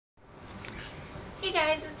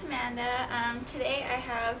guys, it's Amanda. Today I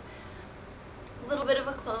have a little bit of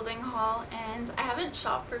a clothing haul, and I haven't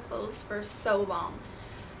shopped for clothes for so long.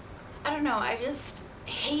 I don't know, I just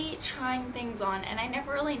hate trying things on, and I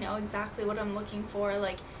never really know exactly what I'm looking for.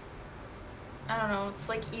 Like, I don't know, it's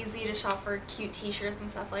like easy to shop for cute t-shirts and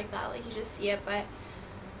stuff like that, like you just see it, but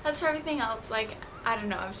as for everything else, like, I don't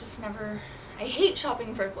know, I hate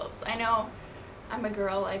shopping for clothes. I know I'm a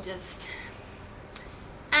girl, I don't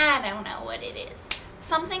know what it is.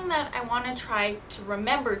 Something that I want to try to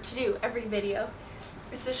remember to do every video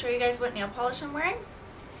is to show you guys what nail polish I'm wearing.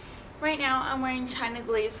 Right now I'm wearing China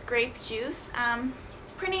Glaze Grape Juice.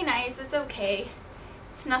 It's pretty nice, it's okay.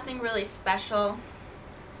 It's nothing really special.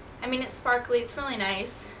 I mean, it's sparkly, it's really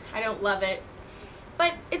nice. I don't love it,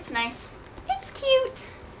 but it's nice. It's cute.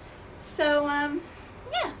 So,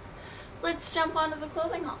 yeah. Let's jump onto the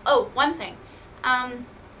clothing haul. Oh, one thing.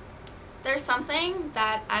 There's something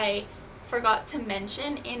that I forgot to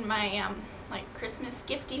mention in my like Christmas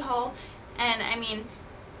gifty haul, and I mean,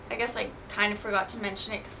 I guess I kind of forgot to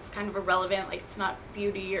mention it because it's kind of irrelevant, like it's not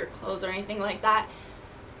beauty or clothes or anything like that,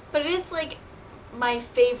 but it is like my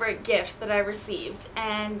favorite gift that I received,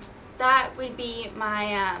 and that would be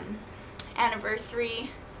my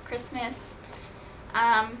anniversary Christmas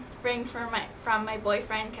ring from my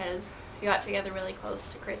boyfriend, because we got together really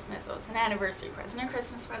close to Christmas, so it's an anniversary present, a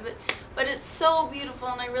Christmas present, but it's so beautiful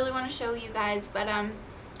and I really want to show you guys, but I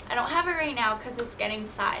don't have it right now because it's getting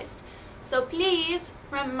sized. So please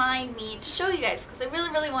remind me to show you guys, because I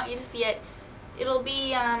really want you to see it. It'll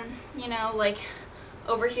be, you know, like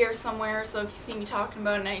over here somewhere, so if you see me talking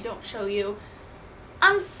about it and I don't show you,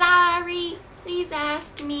 I'm sorry, please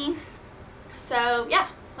ask me. So yeah,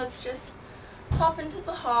 let's just hop into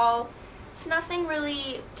the haul. It's nothing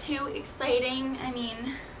really too exciting. I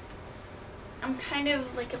mean, I'm kind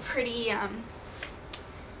of like a pretty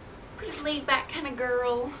laid back kind of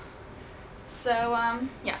girl. So,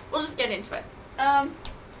 yeah, we'll just get into it.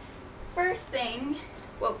 First thing,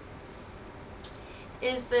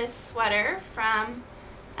 is this sweater from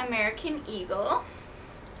American Eagle.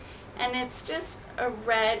 And it's just a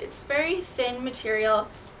red, it's very thin material.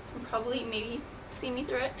 You can probably maybe see me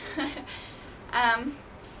through it.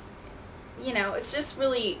 You know, it's just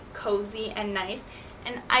really cozy and nice,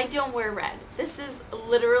 and I don't wear red. This is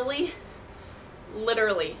literally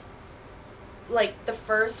like the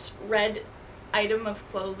first red item of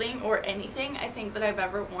clothing or anything I think that I've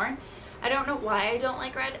ever worn. I don't know why I don't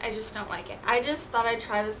like red, I just don't like it. I just thought I'd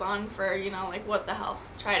try this on for, you know, like what the hell,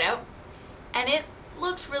 try it out. And it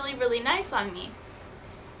looked really nice on me.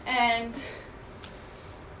 And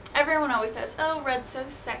everyone always says, oh, red's so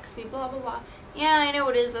sexy, blah blah blah. Yeah, I know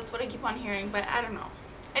it is, that's what I keep on hearing, but I don't know.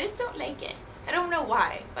 I just don't like it. I don't know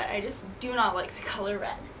why, but I just do not like the color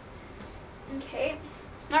red. Okay,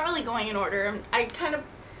 not really going in order. I kind of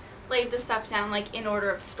laid the stuff down like in order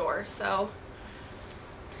of store, so.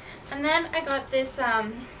 And then I got this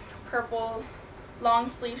purple long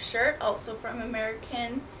sleeve shirt, also from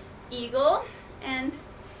American Eagle, and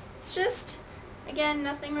it's just, again,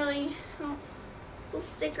 nothing really, oh, little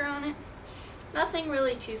sticker on it. Nothing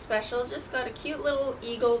really too special, just got a cute little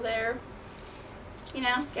eagle there. You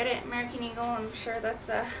know, get it, American Eagle, I'm sure that's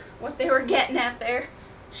what they were getting at there.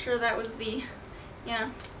 Sure that was the, you know,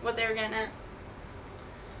 what they were getting at.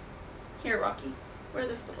 Here, Rocky, wear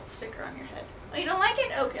this little sticker on your head. Oh, you don't like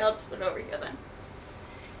it? Okay, I'll just put it over here then.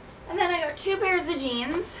 And then I got two pairs of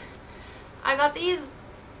jeans. I got these,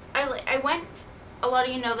 I went, a lot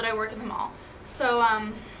of you know that I work in the mall, so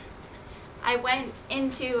I went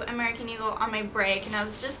into American Eagle on my break, and I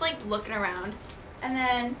was just like looking around, and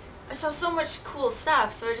then I saw so much cool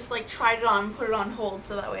stuff, so I just like tried it on, put it on hold,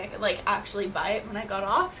 so that way I could like actually buy it when I got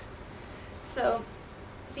off. So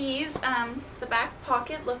these, the back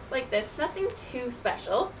pocket looks like this, nothing too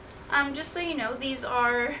special. Just so you know, these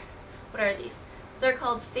are, what are these? They're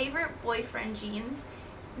called Favorite Boyfriend jeans,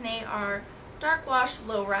 and they are dark wash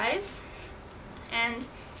low rise, and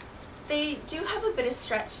they do have a bit of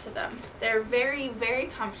stretch to them. They're very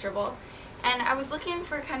comfortable, and I was looking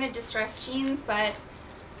for kind of distressed jeans, but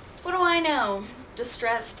what do I know?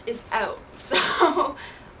 Distressed is out. So,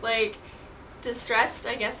 like, distressed,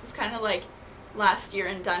 I guess, is kind of like last year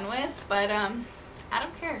and done with, but I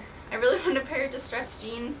don't care. I really want a pair of distressed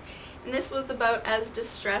jeans, and this was about as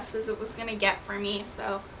distressed as it was going to get for me,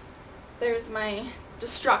 so there's my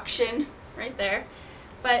destruction right there.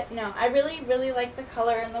 But no, I really like the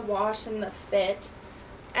color and the wash and the fit.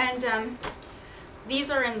 And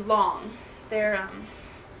these are in long. They're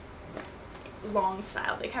long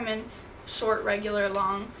style. They come in short, regular,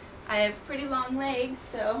 long. I have pretty long legs,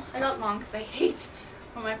 so I got long because I hate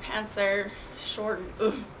when my pants are short and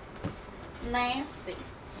ugh. Nasty.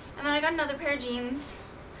 And then I got another pair of jeans.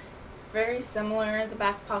 Very similar. The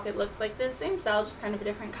back pocket looks like this. Same style, just kind of a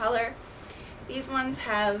different color. These ones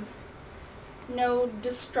have no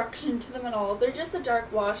destruction to them at all. They're just a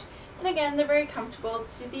dark wash. And again, they're very comfortable.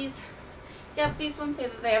 So these, yep, these ones say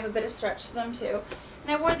that they have a bit of stretch to them too.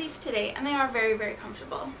 And I wore these today, and they are very, very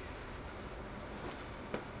comfortable.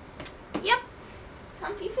 Yep.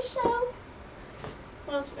 Comfy for show.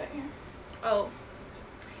 What else we got here? Oh.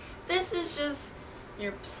 This is just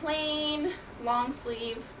your plain long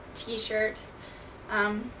sleeve t-shirt.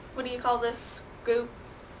 What do you call this? Scoop?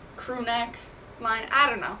 Crew neck? Line? I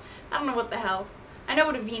don't know. I don't know what the hell. I know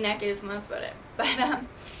what a v-neck is, and that's about it. But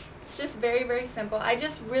it's just very, very simple. I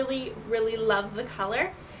just really, really love the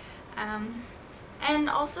color. And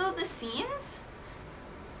also the seams.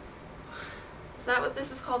 Is that what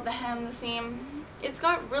this is called? The hem, the seam? It's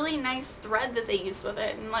got really nice thread that they used with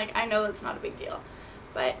it, and like, I know that's not a big deal,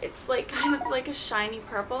 but it's like kind of like a shiny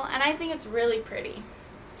purple, and I think it's really pretty.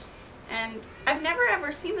 And I've never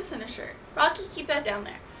ever seen this in a shirt. Rocky, keep that down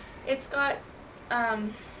there. It's got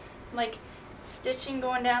like stitching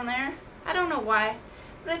going down there. I don't know why,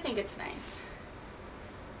 but I think it's nice.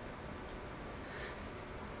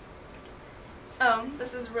 Oh,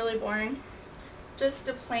 this is really boring. Just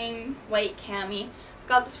a plain white cami.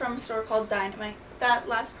 Got this from a store called Dynamite. That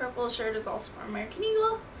last purple shirt is also from American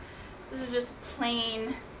Eagle. This is just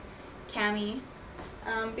plain cami.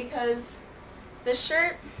 Because this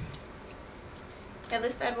shirt, got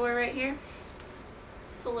this bad boy right here.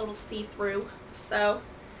 It's a little see-through, so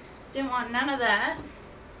didn't want none of that.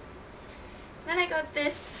 Then I got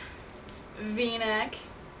this v-neck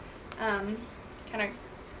kind of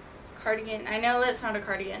cardigan. I know that's not a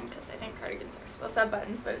cardigan because I think cardigans are supposed to have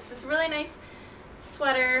buttons, but it's just a really nice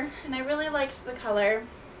sweater, and I really liked the color,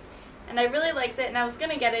 and I really liked it, and I was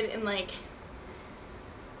gonna get it in like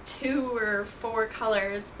 2 or 4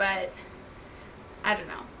 colors, but I don't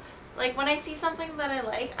know. Like, when I see something that I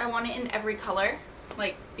like, I want it in every color,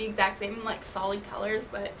 like the exact same, like solid colors,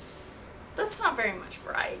 but that's not very much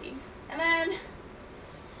variety. And then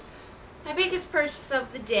my biggest purchase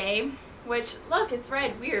of the day, which, look, it's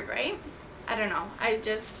red. Weird, right? I don't know. I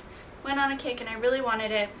just went on a kick and I really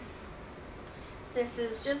wanted it. This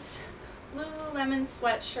is just Lululemon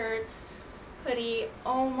sweatshirt, hoodie.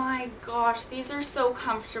 Oh my gosh, these are so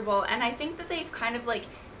comfortable. And I think that they've kind of like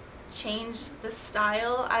changed the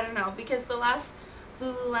style. I don't know, because the last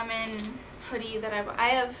Lululemon hoodie that I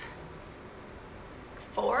have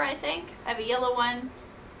 4, I think. I have a yellow one,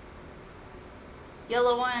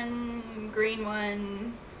 green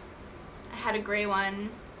one, I had a gray one,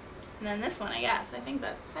 and then this one, I guess. I think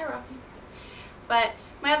that, hi Rocky. But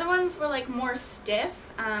my other ones were like more stiff,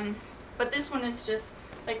 but this one is just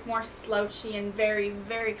like more slouchy and very,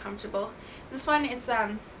 very comfortable. This one is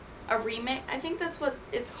a remix. I think that's what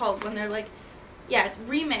it's called when they're like, yeah, it's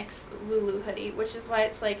remix Lulu hoodie, which is why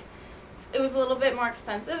it's like, it was a little bit more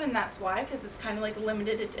expensive, and that's why, because it's kind of like a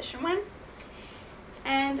limited edition one.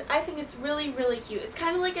 And I think it's really, really cute. It's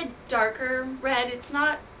kind of like a darker red. It's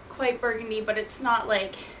not quite burgundy, but it's not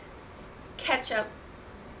like ketchup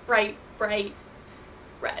bright red.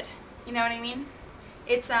 You know what I mean?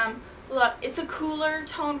 It's look, it's a cooler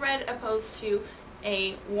toned red opposed to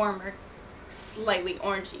a warmer, slightly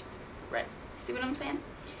orangey red. See what I'm saying?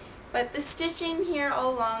 But the stitching here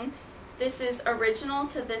all along, this is original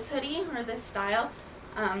to this hoodie or this style.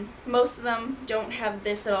 Most of them don't have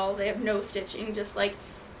this at all. They have no stitching, just like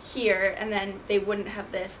here, and then they wouldn't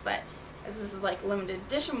have this, but as this is like limited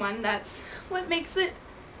edition one, that's what makes it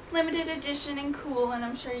limited edition and cool. And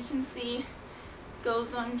I'm sure you can see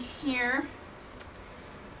goes on here.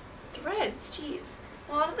 Threads, jeez.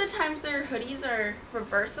 A lot of the times their hoodies are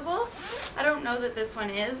reversible. I don't know that this one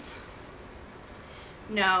is.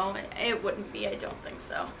 No, it wouldn't be. I don't think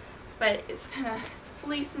so. But it's kind of, it's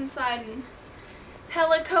fleece inside and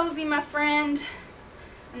hella cozy, my friend.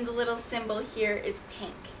 And the little symbol here is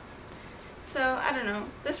pink. So, I don't know.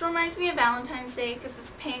 This reminds me of Valentine's Day because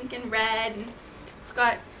it's pink and red, and it's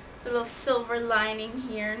got a little silver lining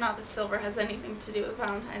here. Not that silver has anything to do with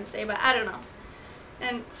Valentine's Day, but I don't know.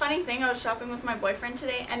 And funny thing, I was shopping with my boyfriend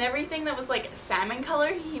today, and everything that was like salmon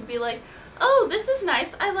color, he'd be like, oh, this is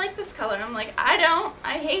nice. I like this color. I'm like, I don't.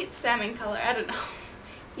 I hate salmon color. I don't know.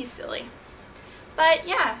 He's silly. But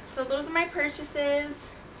yeah, so those are my purchases,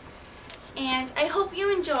 and I hope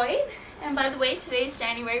you enjoyed. And by the way, today's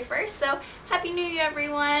January 1st, so Happy New Year,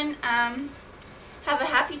 everyone. Have a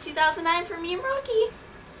happy 2009 from me and Rocky.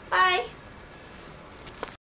 Bye.